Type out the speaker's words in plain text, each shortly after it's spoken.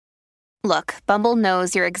Look, Bumble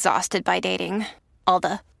knows you're exhausted by dating. All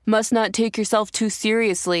the must not take yourself too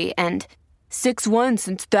seriously and 6'1"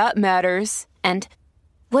 since that matters. And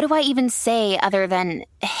what do I even say other than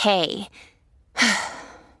hey?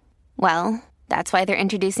 Well, that's why they're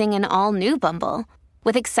introducing an all-new Bumble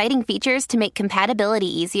with exciting features to make compatibility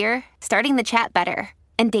easier, starting the chat better,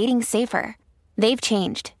 and dating safer. They've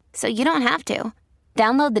changed, so you don't have to.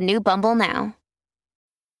 Download the new Bumble now.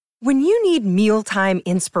 When you need mealtime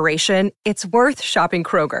inspiration, it's worth shopping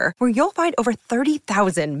Kroger, where you'll find over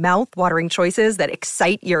 30,000 mouth-watering choices that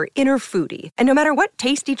excite your inner foodie. And no matter what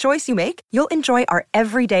tasty choice you make, you'll enjoy our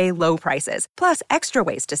everyday low prices, plus extra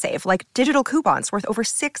ways to save, like digital coupons worth over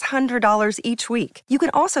 $600 each week. You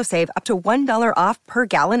can also save up to $1 off per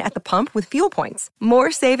gallon at the pump with fuel points.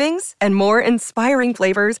 More savings and more inspiring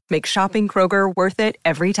flavors make shopping Kroger worth it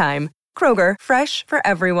every time. Kroger, fresh for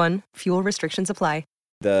everyone. Fuel restrictions apply.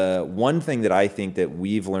 The one thing that I think that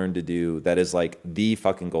we've learned to do that is like the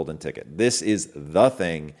fucking golden ticket. This is the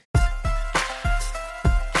thing.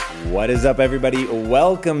 What is up, everybody?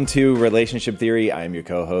 Welcome to Relationship Theory. I'm your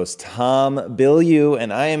co-host, Tom Bilyeu,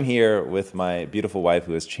 and I am here with my beautiful wife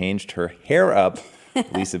who has changed her hair up.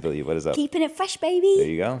 Lisa Bilyeu, what is up? Keeping it fresh, baby. There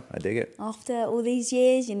you go. I dig it. After all these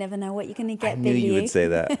years, you never know what you're going to get, I knew you would say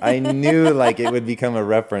that. I knew like it would become a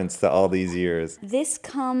reference to all these years. This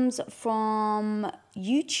comes from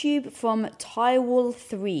YouTube from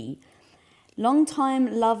Tywall3. Long time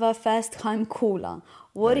lover, first time caller.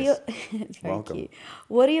 What nice. are your Welcome. you.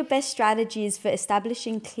 What are your best strategies for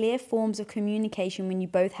establishing clear forms of communication when you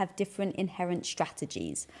both have different inherent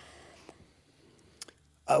strategies?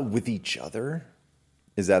 With each other?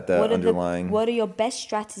 Is that the underlying? What are your best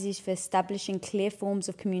strategies for establishing clear forms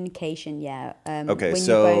of communication? Yeah. Okay, when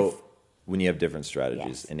so when you have different strategies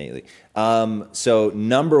Yes. innately. So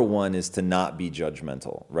number one is to not be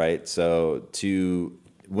judgmental, right? So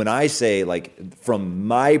when I say like from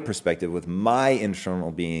my perspective, with my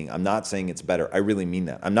internal being, I'm not saying it's better. I really mean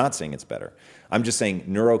that. I'm not saying it's better. I'm just saying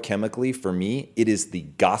neurochemically for me, it is the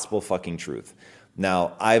gospel fucking truth.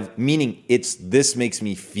 Now this makes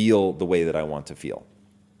me feel the way that I want to feel.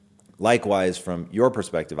 Likewise, from your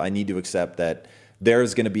perspective, I need to accept that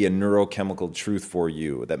there's going to be a neurochemical truth for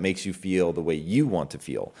you that makes you feel the way you want to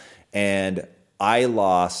feel. And I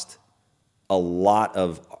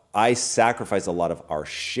sacrificed a lot of our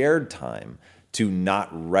shared time to not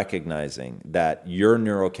recognizing that your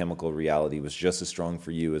neurochemical reality was just as strong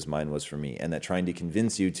for you as mine was for me, and that trying to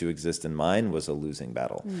convince you to exist in mine was a losing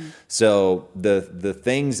battle. So the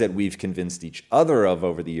things that we've convinced each other of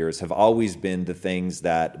over the years have always been the things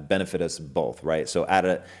that benefit us both, right? So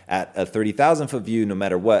at a 30,000 foot view, no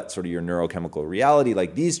matter what sort of your neurochemical reality,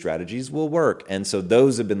 like these strategies will work. And so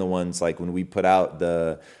those have been the ones, like when we put out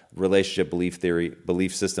the relationship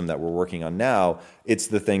belief system that we're working on now, it's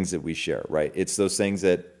the things that we share, right? It's those things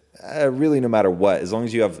that really, no matter what, as long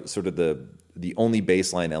as you have sort of the only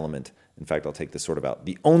baseline element, in fact, I'll take this sort of out,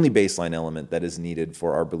 the only baseline element that is needed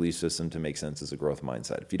for our belief system to make sense is a growth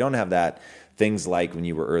mindset. If you don't have that, things like when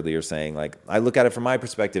you were earlier saying, like, I look at it from my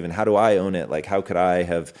perspective and how do I own it? Like, how could I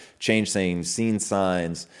have changed things, seen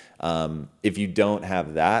signs? If you don't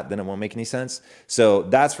have that, then it won't make any sense. So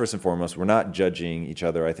that's first and foremost. We're not judging each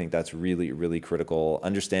other. I think that's really, really critical.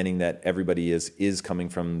 Understanding that everybody is coming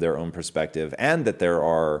from their own perspective, and that there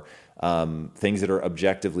are things that are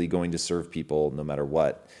objectively going to serve people no matter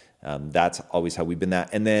what. That's always how we've been that.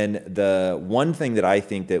 And then the one thing that I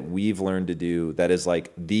think that we've learned to do that is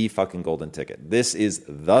like the fucking golden ticket. This is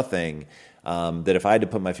the thing that if I had to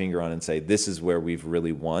put my finger on and say, this is where we've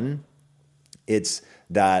really won, it's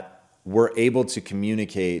that we're able to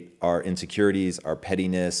communicate our insecurities, our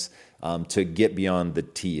pettiness, to get beyond the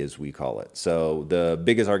tea, as we call it. So the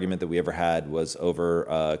biggest argument that we ever had was over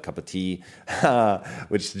a cup of tea,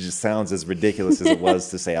 which just sounds as ridiculous as it was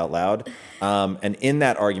to say out loud. And in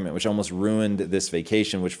that argument, which almost ruined this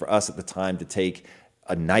vacation, which for us at the time to take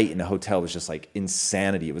a night in a hotel was just like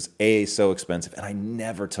insanity. It was so expensive, and I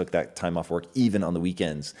never took that time off work, even on the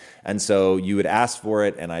weekends. And so you had asked for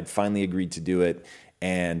it, and I'd finally agreed to do it,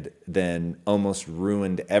 and then almost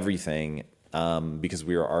ruined everything because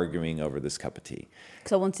we were arguing over this cup of tea.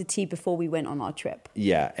 Because I wanted tea before we went on our trip.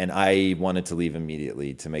 Yeah, and I wanted to leave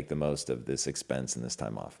immediately to make the most of this expense and this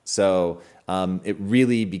time off. So it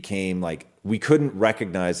really became like we couldn't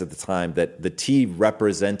recognize at the time that the tea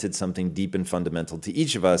represented something deep and fundamental to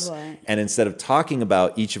each of us. Right. And instead of talking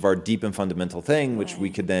about each of our deep and fundamental thing, which we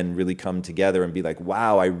could then really come together and be like,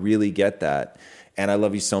 wow, I really get that. And I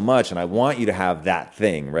love you so much, and I want you to have that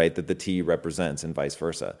thing, right, that the tea represents, and vice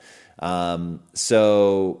versa.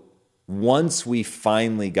 So Once we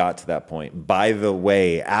finally got to that point, by the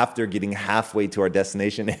way, after getting halfway to our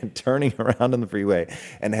destination and turning around on the freeway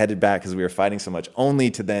and headed back because we were fighting so much,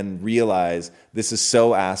 only to then realize this is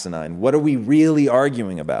so asinine. What are we really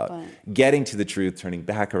arguing about? Right. Getting to the truth, turning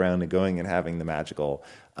back around and going and having the magical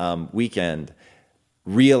weekend,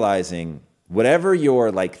 realizing whatever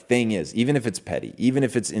your like thing is, even if it's petty, even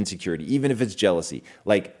if it's insecurity, even if it's jealousy,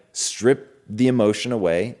 like strip the emotion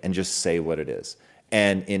away and just say what it is.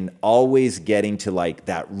 And in always getting to like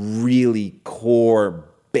that really core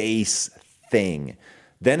base thing,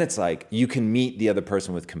 then it's like you can meet the other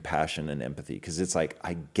person with compassion and empathy, because it's like,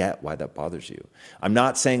 I get why that bothers you. I'm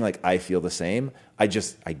not saying like I feel the same. I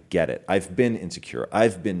get it. I've been insecure.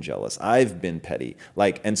 I've been jealous. I've been petty.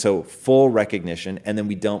 And so full recognition, and then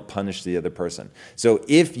we don't punish the other person. So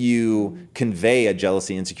if you convey a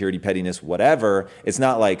jealousy, insecurity, pettiness, whatever, it's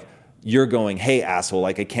not like, you're going, hey, asshole,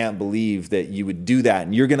 like, I can't believe that you would do that.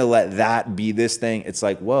 And you're going to let that be this thing. It's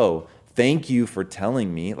like, whoa, thank you for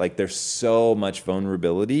telling me. Like, there's so much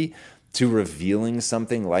vulnerability to revealing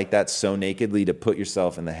something like that so nakedly, to put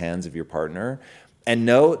yourself in the hands of your partner and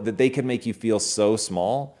know that they could make you feel so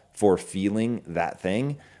small for feeling that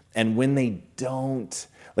thing. And when they don't,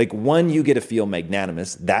 like, one, you get to feel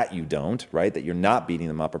magnanimous that you don't, right? That you're not beating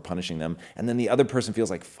them up or punishing them. And then the other person feels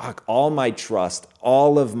like, fuck, all my trust,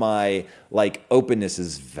 all of my like openness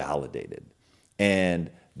is validated.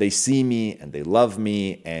 And they see me and they love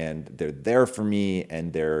me and they're there for me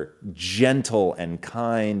and they're gentle and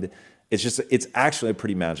kind. It's actually a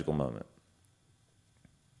pretty magical moment.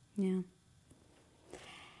 Yeah.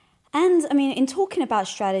 And I mean, in talking about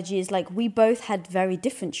strategies, like, we both had very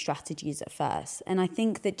different strategies at first. And I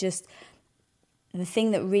think that just the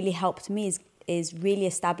thing that really helped me is really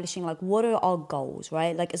establishing, like, what are our goals,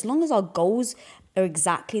 right? Like, as long as our goals are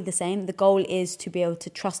exactly the same, the goal is to be able to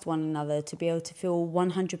trust one another, to be able to feel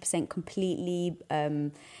 100% completely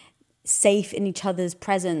safe in each other's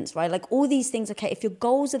presence, right? Like, all these things, okay, if your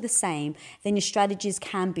goals are the same, then your strategies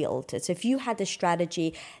can be altered. So if you had a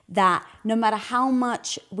strategy that no matter how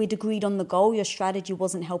much we'd agreed on the goal, your strategy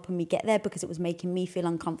wasn't helping me get there because it was making me feel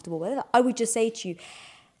uncomfortable with it, I would just say to you,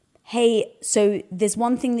 hey, so there's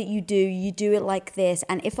one thing that you do it like this.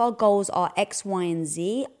 And if our goals are X, Y, and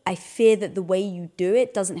Z, I fear that the way you do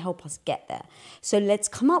it doesn't help us get there. So let's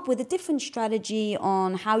come up with a different strategy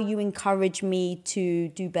on how you encourage me to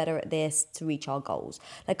do better at this to reach our goals.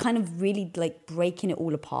 Like, kind of really like breaking it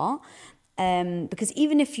all apart. Because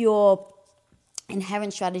even if your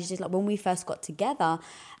inherent strategies, like when we first got together,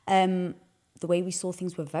 the way we saw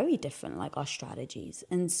things were very different, like our strategies.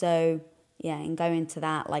 And so, yeah, and go into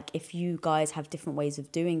that, like, if you guys have different ways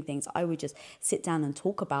of doing things, I would just sit down and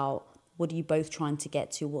talk about, what are you both trying to get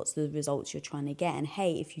to? What's the results you're trying to get? And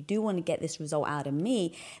hey, if you do want to get this result out of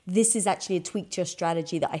me, this is actually a tweak to your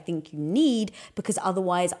strategy that I think you need, because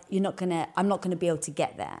otherwise I'm not going to be able to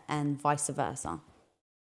get there, and vice versa.